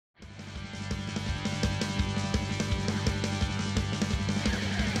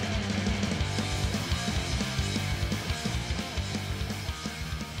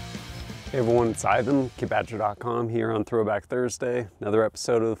Hey everyone, it's Ivan, KidBadger.com here on Throwback Thursday, another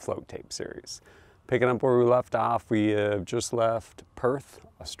episode of the Float Tape series. Picking up where we left off, we have just left Perth,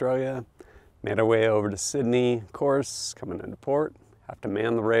 Australia, made our way over to Sydney, of course, coming into port. Have to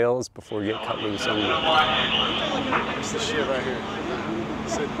man the rails before we get cut loose on the river. What's this shit right here?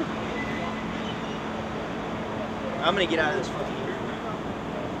 Sydney. I'm gonna get out of this fucking.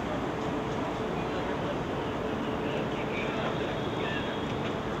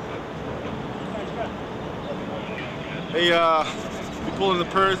 Hey, we pulled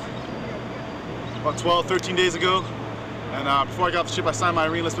into Perth about 12, 13 days ago, and before I got off the ship, I signed my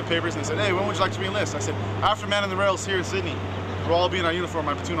re-enlistment papers, and they said, hey, when would you like to re-enlist? I said, after manning the rails here in Sydney. We'll all be in our uniform,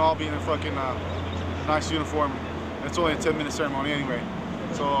 my platoon will all be in a fucking nice uniform, and it's only a 10-minute ceremony anyway.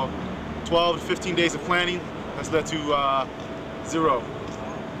 So 12 to 15 days of planning, that's led to 0.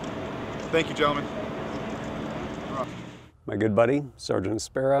 Thank you, gentlemen. My good buddy, Sergeant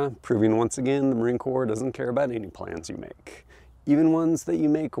Aspera, proving once again the Marine Corps doesn't care about any plans you make, even ones that you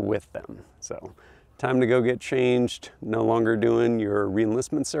make with them. So, time to go get changed, no longer doing your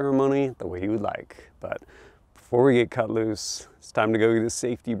re-enlistment ceremony the way you would like. But before we get cut loose, it's time to go get a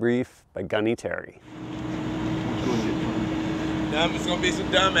safety brief by Gunny Terry. It's gonna be some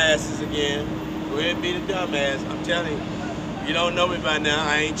dumbasses again. Go ahead and be the dumbass. I'm telling you, you don't know me by now,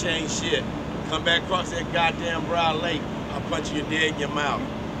 I ain't changed shit. Come back across that goddamn Brow Lake, I'll punch you dead in your mouth.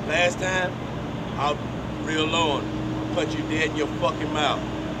 Last time, I was real low on it. I'll punch you dead in your fucking mouth.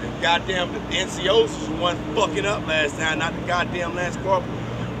 And goddamn, the NCOs was the one fucking up last time, not the goddamn Lance Corporal.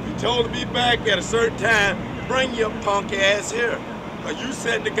 You told to be back at a certain time, bring your punk ass here. Cause you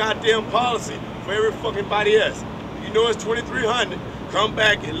setting the goddamn policy for every fucking body else. You know it's 2300, come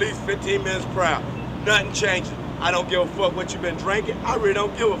back at least 15 minutes prior. Nothing changing. I don't give a fuck what you've been drinking, I really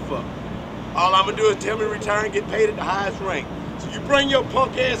don't give a fuck. All I'm gonna do is tell me to retire and get paid at the highest rank. So you bring your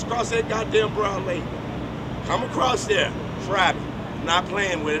punk ass across that goddamn Brown Lake. Come across there, try me. I'm not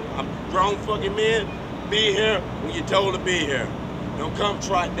playing with it. I'm grown fucking men. Be here when you're told to be here. Don't come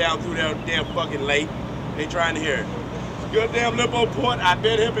trotting down through that damn fucking lake. They trying to hear it. It's a good damn Limbo Port. I've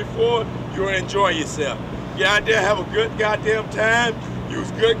been here before. You'll enjoy yourself. Get out there, have a good goddamn time. Use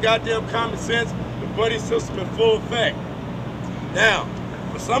good goddamn common sense. The buddy system in full effect. Now,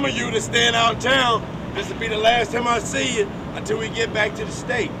 for some of you that's staying out of town, this will be the last time I see you until we get back to the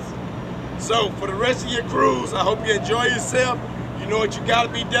States. So for the rest of your cruise, I hope you enjoy yourself. You know what you gotta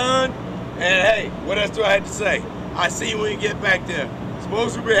be done. And hey, what else do I have to say? I see you when you get back there.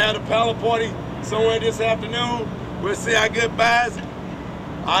 Suppose we had a paddle party somewhere this afternoon. We'll say our goodbyes.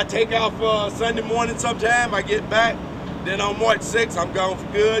 I take out for Sunday morning sometime, I get back. Then on March 6th, I'm gone for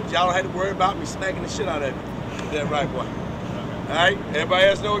good. Y'all don't have to worry about me smacking the shit out of you. Is that right, boy? All right, everybody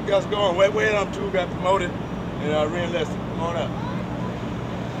else know what's going on. Wait, I'm too, got promoted and re-enlisted. Come on up.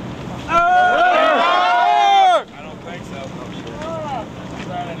 I don't think so. Let's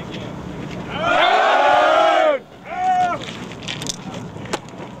try that again.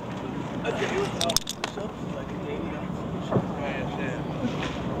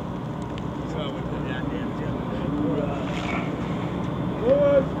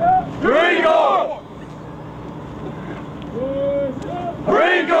 Marine Corps!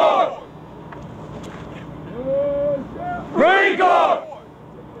 Marine Corps! Marine Corps!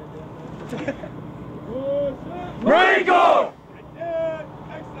 Marine Corps!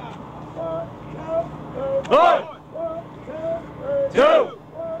 1, 2,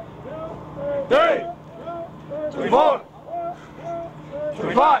 3, 24,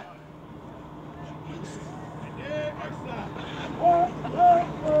 25,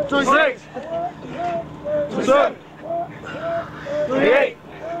 26, 27, 28,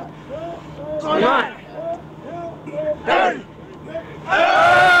 29, 30.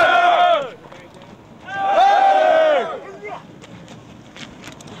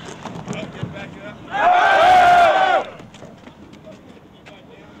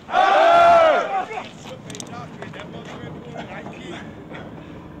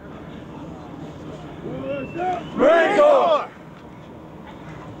 Marine Corps!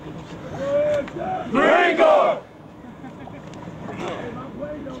 Marine Corps!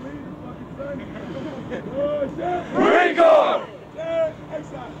 Marine Corps!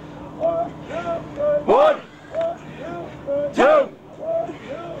 1, 2,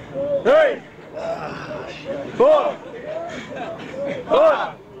 3, 4,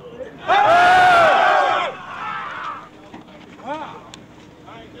 5.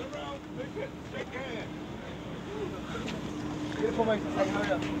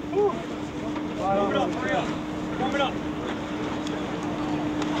 Warm it up. Hurry up.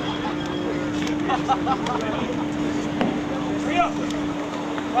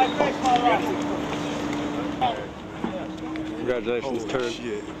 Congratulations, Holy turd.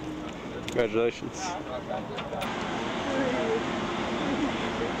 shit. Congratulations.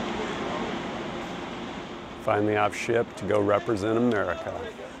 Finally off ship to go represent America.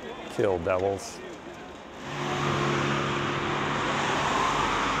 Kill devils.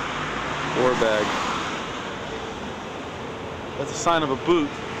 War bag. That's a sign of a boot.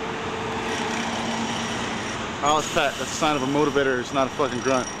 Alice Pat, that's a sign of a motivator. It's not a fucking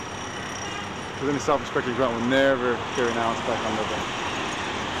grunt. Because any self-respecting grunt would never carry an Alice Pack on their back.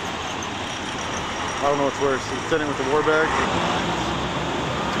 I don't know what's worse, sitting with the war bag.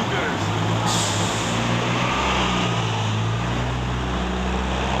 2 bitters.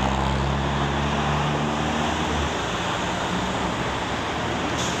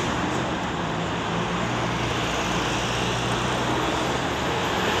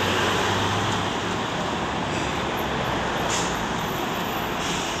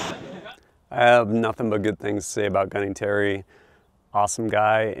 I have nothing but good things to say about Gunny Terry. Awesome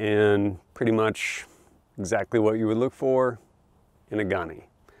guy and pretty much exactly what you would look for in a gunny.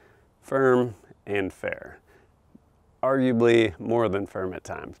 Firm and fair. Arguably more than firm at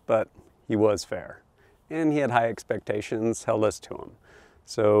times, but he was fair. And he had high expectations, held us to him.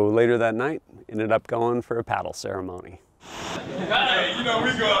 So later that night, ended up going for a paddle ceremony. Hey, you know,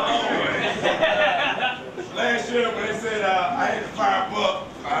 we go a long way. Last year when they said I had to fire Buck,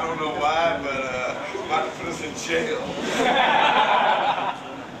 I don't know why, but about to put us in jail.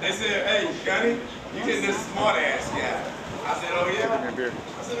 They said, hey, Gunny, you get this smart ass guy. I said, oh yeah?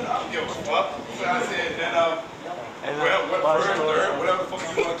 I said, I don't give a fuck. So I said, then, well, what first, third, whatever the fuck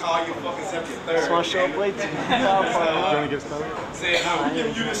you want to call your fucking second, third. Just want to show up late to Johnny gets started. Said, no, we're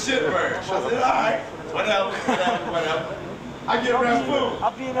giving you the shit first. I said, all right, whatever. I get Rafoon.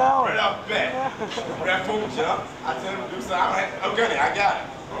 I'll be an hour. Right off the bat. Rafoon jump. I tell him to do something. I'm like, oh, Gunny, I got it.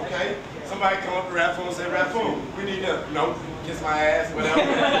 Okay. Somebody come up to Rafoon and say, Rafoon, we need to, nope, kiss my ass, whatever. I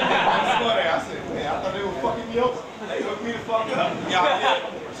said, man, I thought they were fucking me over. They hooked me the fuck up. Y'all did.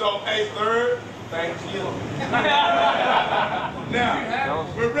 So, hey, third, thank you. Now,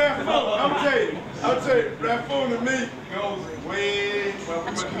 with Rafoon, I'll tell you, Rafoon and me goes way, well, we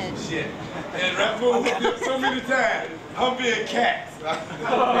went through some shit. And Rafoon hooked me up so many times. I'm being cats.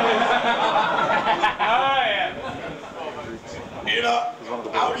 You know,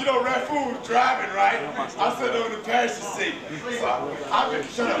 Rafoon was driving, right? I sat over the passenger seat. So I've been,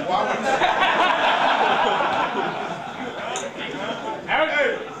 shut up, boy.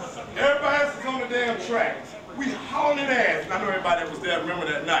 Hey, everybody else is on the damn tracks. We hauling ass. And I know everybody that was there remember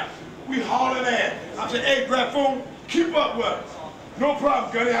that night. We hauling ass. I said, hey, Rafoon, keep up with us. No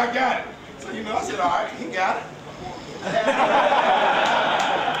problem, Gunny, I got it. So, you know, I said, all right, he got it.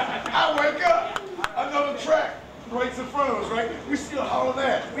 I wake up, another track right in front of us, right? We still hauling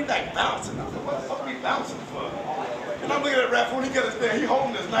ass. We like bouncing. I said, what the fuck are we bouncing for? And I'm looking at Rafoon, he got us there, he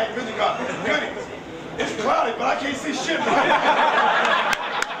holding this night vision gun. Gunny, it's cloudy, but I can't see shit.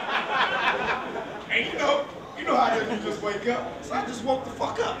 And you know how it is, you just wake up. So I just woke the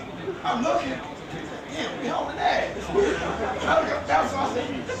fuck up. I'm looking. Damn, we hauling ass. I look up down, so I said,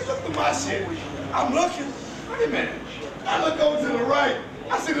 let me look through my shit. I'm looking. Wait a minute. I look over to the right.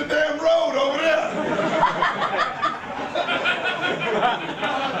 I see the damn road over there.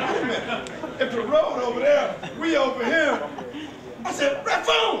 Wait a minute. If the road over there, we over here. I said,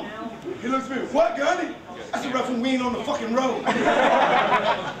 Rafoon. He looks at me, what, Gunny? I said, Rafoon, we ain't on the fucking road.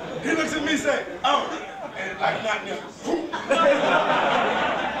 He looks at me and say, oh. And like not this.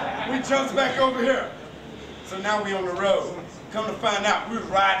 We jumps back over here. So now we on the road. Come to find out, we was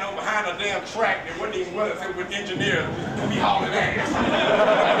riding over behind a damn track that wasn't even with us, it was engineers, and we hauling ass.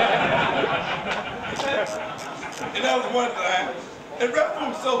 And that was one time. And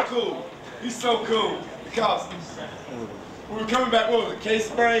Rafoon's so cool. He's so cool because we were coming back, what was it, Case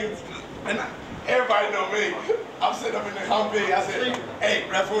Springs? And everybody know me. I'm sitting up in the Humvee. I said, hey,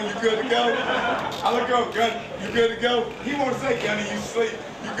 Rafoon, you good to go? I look over, Gunny, you good to go? He won't say, Gunny, you sleep.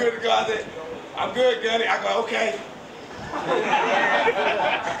 You good to go? I said, I'm good, Gunny. I go, okay.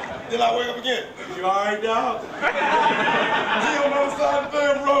 Then I wake up again. You all right, dog? He on the other side of the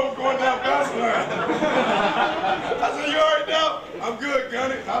damn road going down Bassline. I said, you all right, dog? I'm good,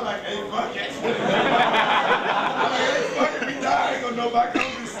 Gunny. I'm like, hey, fuck it. I'm like, hey, fuck it. We die. I ain't gonna know about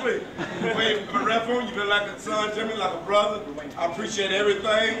going to sleep. Wait, but Rafoon, you been like a son to me, like a brother. I appreciate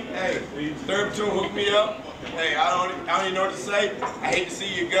everything. Hey, third platoon hooked me up. Hey, I don't even know what to say. I hate to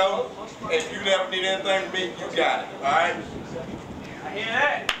see you go. If you ever need anything from me, you got it. All right? I hear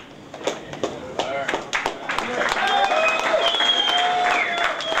that. All right.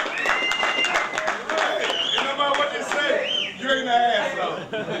 Hey, no matter what they say, you ain't an asshole.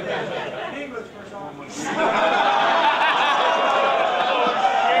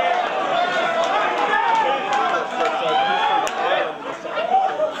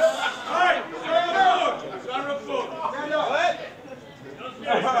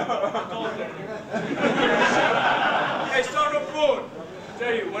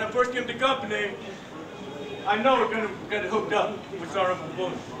 tell you, when I first came to company, I know we're gonna get hooked up with some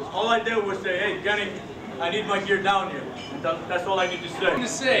bullets. All I did was say, hey, Gunny, I need my gear down here. That's all I need to say. To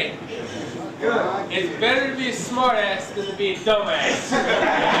say, it's better to be a smartass than to be a dumbass.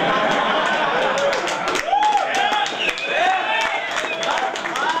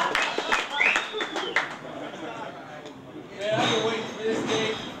 Man, I've been waiting for this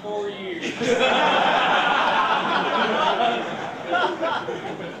day for 4 years.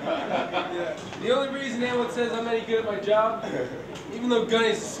 The only reason anyone says I'm any good at my job, even though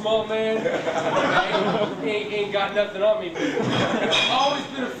Gunny's a small man, ain't got nothing on me, but I've always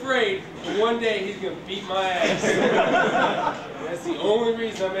been afraid that one day he's gonna beat my ass. That's the only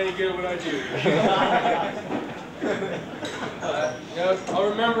reason I'm any good at what I do. You know, I'll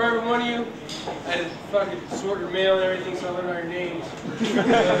remember every one of you. I had to fucking sort your mail and everything, so I learned all your names.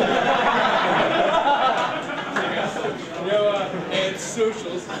 You know, and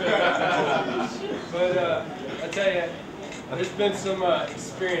socials. But I tell you, there's been some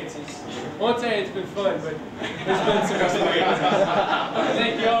experiences. I won't tell you it's been fun, but there's been some experiences.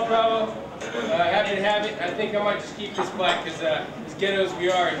 Thank you all, Bravo. Happy to have it. I think I might just keep this black because as ghetto as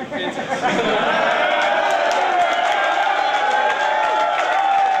we are, it fits us.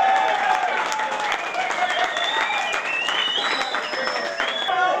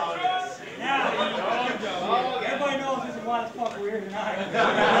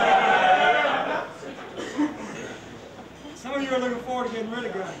 Some of you are looking forward to getting rid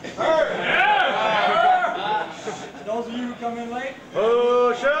of guns. Those of you who come in late,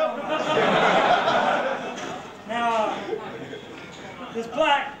 Push up! Now, this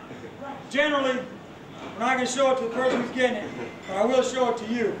plaque, generally, we're not going to show it to the person who's getting it, but I will show it to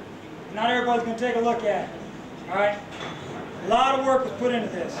you. Not everybody's going to take a look at it. All right? A lot of work was put into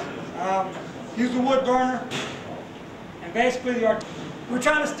this. Used a wood burner, and basically we're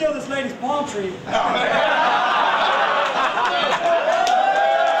trying to steal this lady's palm tree. We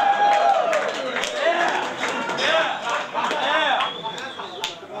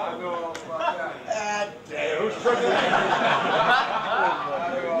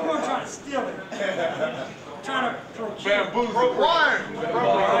weren't trying to steal it. We're trying to procure.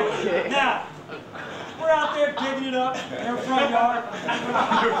 Now, we're out there digging it up in her front yard.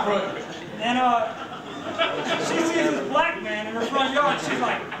 And she sees this black man in her front yard. She's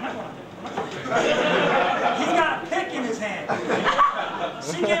like, I'm not going to. He's got a pick in his hand.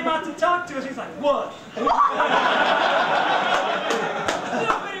 She came out to talk to us. He's like, what? Little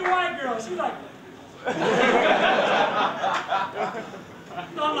bitty white girl. She's like,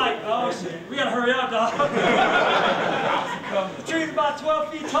 I'm like, oh shit, we gotta hurry up, dog. The tree's about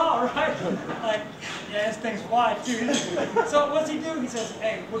 12 feet tall, right? Like, yeah, this thing's wide too, isn't it? So what's he do? He says,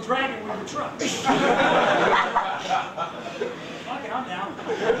 hey, we'll drag it with the truck. Fuck it, I'm down.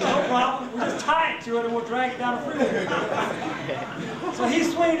 No problem. We'll just tie it to it and we'll drag it down the freeway. So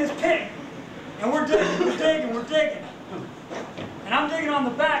he's swinging his pick, and we're digging. And I'm digging on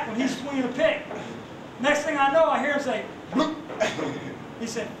the back when he's swinging the pick. Next thing I know, I hear him say, bloop. He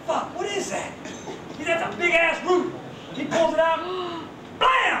said, fuck, what is that? He said, that's a big ass root. He pulls it out,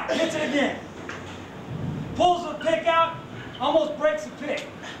 bam, hits it again. Pulls the pick out, almost breaks the pick,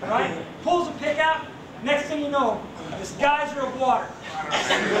 right? Pulls the pick out, next thing you know, this geyser of water.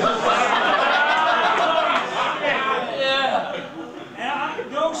 Yeah.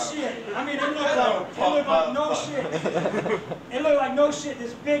 And no shit. I mean, it looked like no shit. It looked like no shit.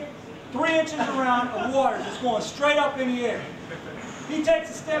 This big 3 inches around of water just going straight up in the air. He takes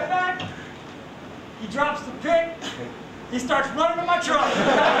a step back, he drops the pick, he starts running to my truck.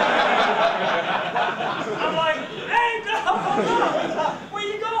 I'm like, hey, no, where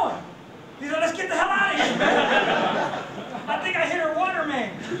you going? He said, let's get the hell out of here. I think I hit her water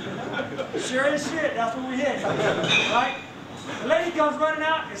main. Sure as shit, that's what we hit, right? The lady comes running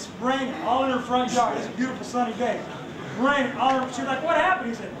out, it's raining all in her front yard. It's a beautiful sunny day. Raining all in her, she's like, what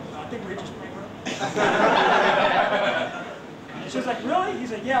happened? He said, I think we hit your sprinkler. She was like, really? He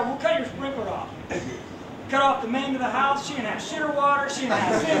said, yeah, we'll cut your sprinkler off. Cut off the main of the house. She didn't have shitter water. She didn't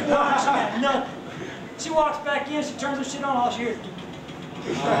have sink water. She had nothing. She walks back in. She turns her shit on. All she hears.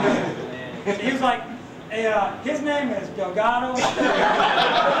 So he was like, hey, his name is Delgado.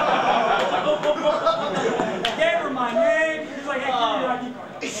 Gave her my name. He was like, hey, give me your ID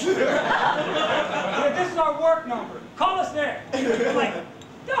card. This is our work number. Call us there. I'm like,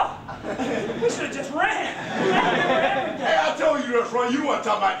 no, we should have just ran. Hey, I told you to run. You weren't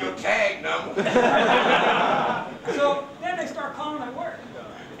talking about your tag number. So then they start calling at work.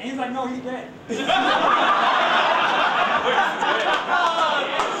 And he's like, no, he's dead. She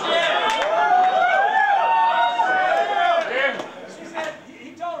said,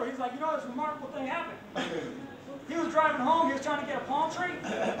 remarkable thing happened. He was driving home, he was trying to get a palm tree,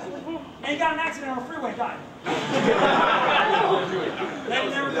 and he got in an accident on a freeway and died. They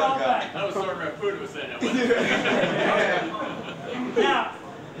never called back. That was Sergeant Food was saying that. Now,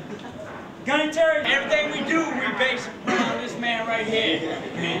 Gunny Terry. Everything we do, we base around this man right here.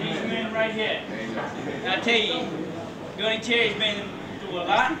 And these men right here. And I tell you, Gunny Terry's been through a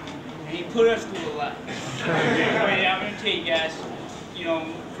lot, and he put us through a lot. I'm going to tell you guys, you know,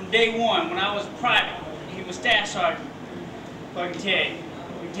 from day one, when I was private, he was staff sergeant. I can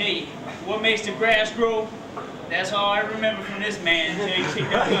tell you, what makes the grass grow, that's all I remember from this man until he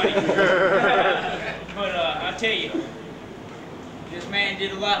kicked up Gunny. But I tell you, this man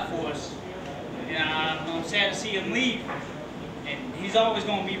did a lot for us. And I'm sad to see him leave. And he's always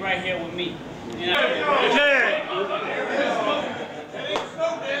going to be right here with me. You know?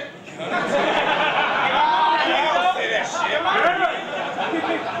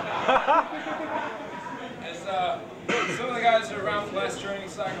 As some of the guys that are around for the last training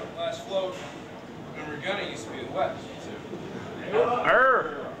cycle, last float, remember Gunny used to be the West too. I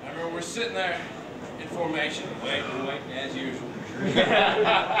remember we're sitting there in formation, waiting as usual.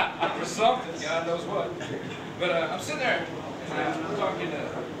 For something, God knows what. But I'm sitting there, and we're talking to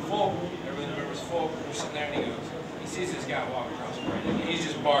Folk, everyone remembers Folk, we're sitting there and he sees this guy walking across the road, and he's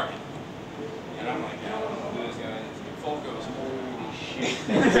just barking. And I'm like, I don't know who this guy is. And Folk goes, holy shit.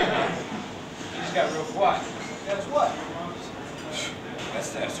 He just got real quiet. That's what? That's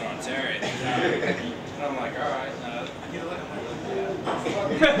Staff Sergeant Terry. And I'm like, all right. I get a look, I'm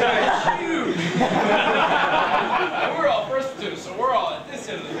like, that's huge. And we're all first platoon, so we're all at this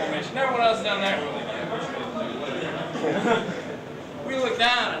end of the formation. Everyone else down there, we're like, yeah, we look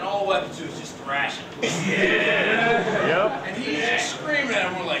down and all weapons was just thrashing. Yeah. Yep. And he's just screaming at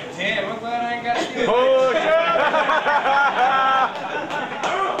him. We're like, damn, I'm glad I ain't got to do that.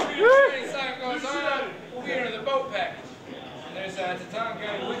 The training cycle goes on. We enter the boat package. And there's at the time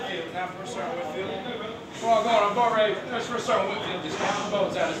Gunny Whitfield, now First Sergeant Whitfield. We're all going on boat ready. There's First Sergeant Whitfield just counting the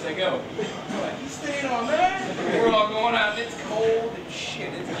boats out as they go. We're like, he's staying on, man. We're all going out. It's cold and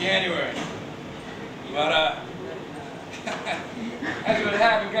shit. It's January. But as it would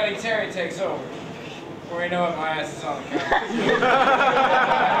happen, Gunny Terry takes over. Before you know it, my ass is on the counter.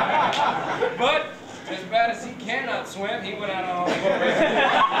 But as bad as he cannot swim, he went out on all the boat races.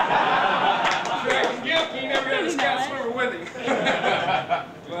 He never got a scout swimmer with him.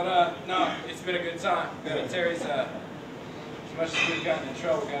 But no, it's been a good time. Gunny Terry's as much as we've gotten in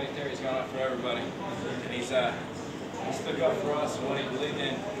trouble, Gunny Terry's gone up for everybody, and he stuck up for us and what he believed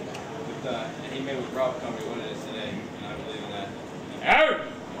in. And he made with Rob Company what it is today, and I believe in that.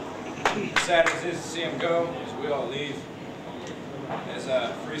 As sad as it is to see him go, as we all leave, as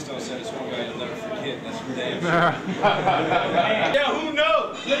Freestone said, it's one guy you'll never forget. That's for damn sure. Yeah, who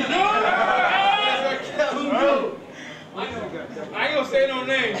knows? Who knows? I ain't gonna say no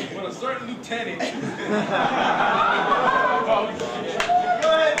names, but a certain lieutenant. Go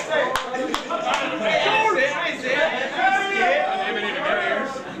ahead and say it. I ain't say it.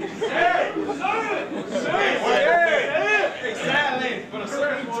 Exactly, but a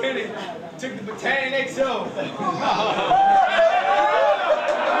certain lieutenant took the battalion XO.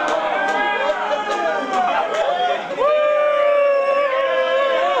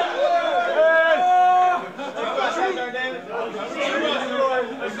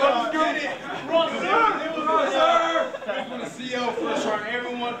 First Sergeant,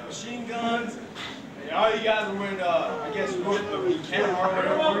 everyone, machine guns. And all you guys are wearing, I guess, camera or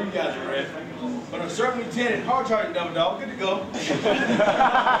whatever you guys are wearing. But a certain lieutenant, hard charging double dog, good to go.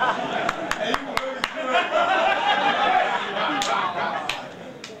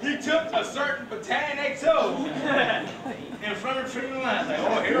 He took a certain battalion XO in front of the treatment lines. Like,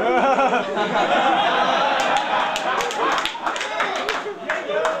 oh, here we go.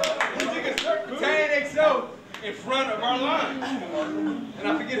 He took a certain battalion XO in front of our line. And I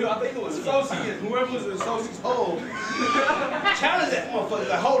forget who, I think it was Sosi, and whoever was in Sosi's hole, challenged that motherfucker,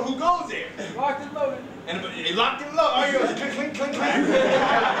 like, hold, who goes there? Locked and loaded. And he locked and loaded. All you was clink, clink, clink, clink. And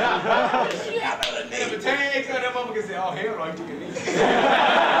the battalion XO, that motherfucker said, oh, hell no, he took a knee.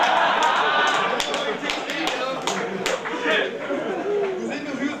 Because he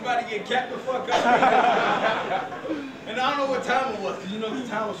knew he was about to get capped the fuck up. And I don't know what time it was, because you know the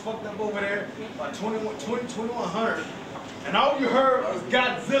time was fucked up over there, like 2100. And all you heard was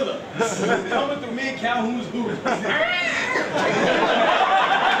Godzilla coming through me and Calhoun's hood.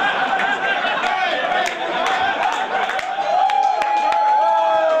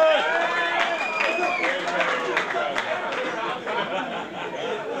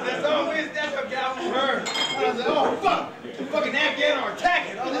 That's what Calhoun heard. And I was like, oh fuck, the fucking Afghan are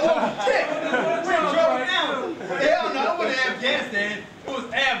attacking. I was like, oh shit.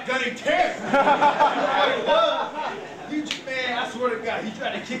 Gunny Terry. Man, I swear to God, he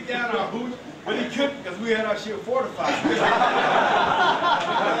tried to kick down our boots, but he couldn't because we had our shit fortified.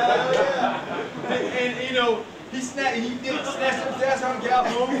 And you know, he snatched his ass on the gal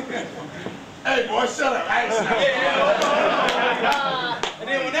home. Hey boy, shut up. I ain't and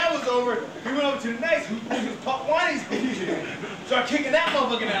then when that was over, he went over to the next hoop, he was Pop Whitey's hoop. Started kicking that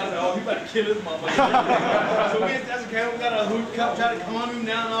motherfucker down. I was like, oh, he about to kill this motherfucker. So we got a hoop cup, tried to calm him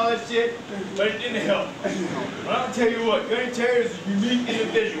down and all that shit, but it didn't help. But I'll tell you what, Gunny Terry is a unique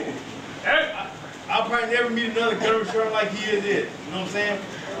individual. I'll probably never meet another gunner short like he is. You know what I'm saying?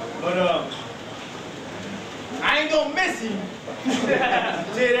 But I ain't gonna miss him. I'll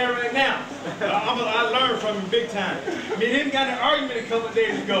tell you that right now. I learned from him big time. Me and him got in an argument a couple of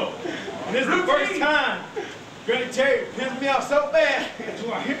days ago. And this is the first time Gunny Terry pissed me off so bad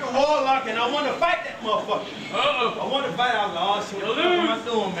until I hit the wall lock and I wanted to fight that motherfucker. I wanted to fight. I was like, oh shit, what the fuck am I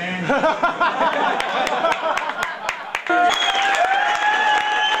doing, man?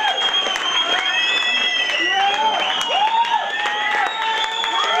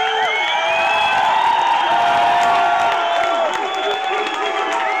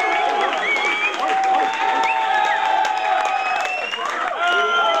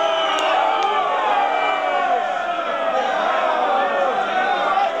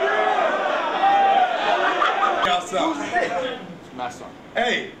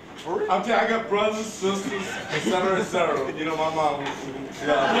 Hey, I'm telling you, I got brothers, sisters, etc., etc. You know, my mom was,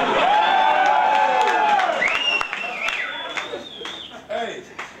 Hey,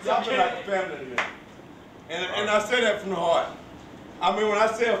 y'all been like a family to me. And I say that from the heart. I mean, when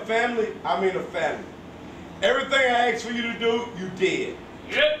I say a family, I mean a family. Everything I asked for you to do, you did.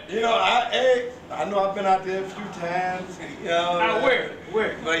 Yep. You know, I know I've been out there a few times. You know, where?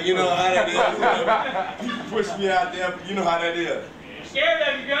 But you know how that is. You know, people push me out there, but you know how that is. Scared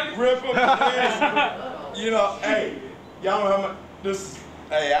of you, Gunny? Rip up the ass. You know, hey, y'all know how much this,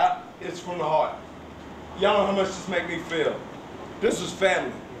 hey, it's from the heart. Y'all know how much this make me feel. This is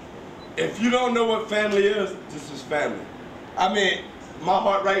family. If you don't know what family is, this is family. I mean, my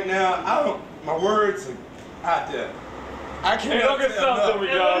heart right now, my words are out there. I can't. Hey, look at something we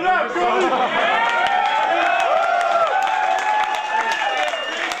got.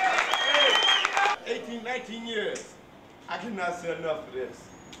 18, 19 years. I cannot say enough of this.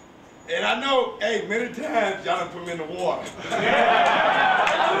 And I know, hey, many times y'all done put me in the water.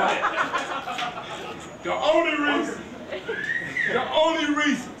 The only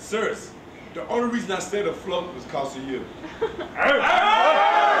reason, sirs, the only reason I stayed afloat was because of you.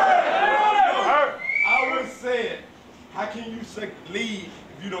 I always said, how can you lead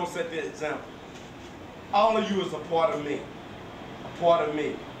if you don't set the example? All of you is a part of me. A part of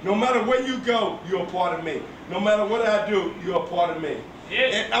me. No matter where you go, you're a part of me. No matter what I do, you're a part of me.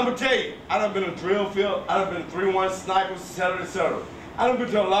 Yes. And I'm gonna tell you, I done been in a drill field, I done been in 3-1 snipers, etc., etc. I done been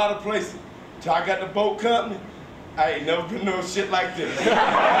to a lot of places. Till I got the boat company, I ain't never been no shit like this. When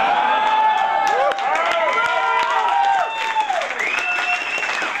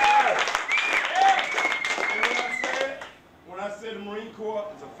I said the Marine Corps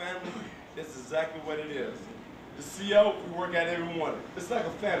is a family, it's exactly what it is. The CO, we work at every morning. It's like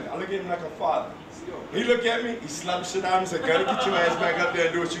a family. I look at him like a father. He look at me, he slapped shit out of me and said, "Gunny, get your ass back up there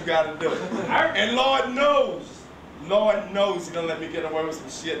and do what you gotta do." And Lord knows he don't let me get away with some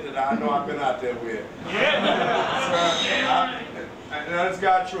shit that I know I've been out there with. Yeah. And that's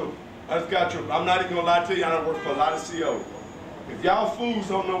God truth. That's God truth. I'm not even gonna lie to you, I done work for a lot of COs. If y'all fools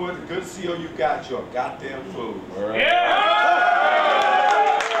don't know what a good CO you got, you're a goddamn fool. Right. Yeah!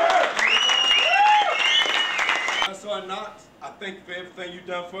 So I knocked. I thank you for everything you've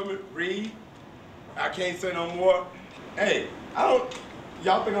done for me. Reed, I can't say no more. Hey,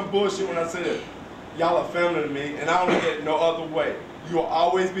 y'all think I'm bullshit when I say that. Y'all are family to me, and I don't look at it no other way. You will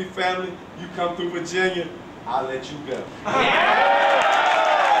always be family. You come through Virginia, I'll let you go.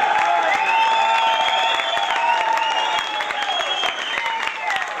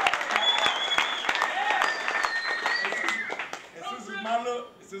 And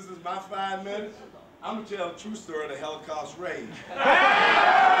since it's my 5 minutes, I'm gonna tell a true story of the Holocaust rage.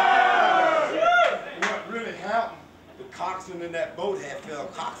 What really happened, the coxswain in that boat had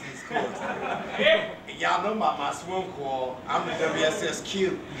failed coxswain's course. And y'all know about my swim corps. I'm the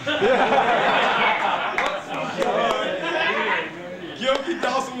WSSQ. Guilty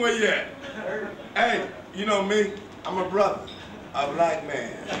Dawson, where you at? Hey, you know me, I'm a brother, a black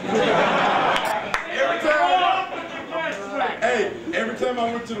man. Every time Hey, every time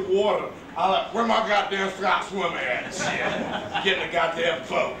I went to the water, I like, where my goddamn Scott swimmer at? Shit, getting a goddamn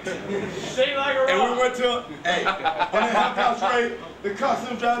boat. Sing like a rock. And we went to, hey, on that half-house race, the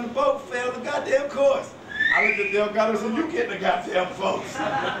costume driving the boat failed the goddamn course. I looked at Delgado and said, you getting the goddamn boats.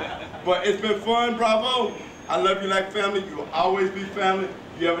 But it's been fun, bravo. I love you like family. You will always be family.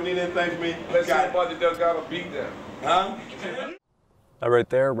 If you ever need anything from me, Let's see about the Delgado beat them. huh? That right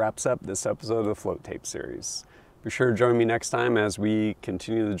there wraps up this episode of the Float Tape series. Be sure to join me next time as we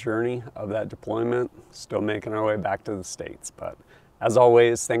continue the journey of that deployment, still making our way back to the States. But as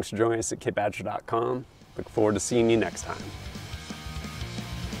always, thanks for joining us at kitbadger.com. Look forward to seeing you next time.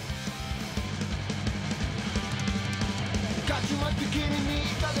 Got you, might be kidding me.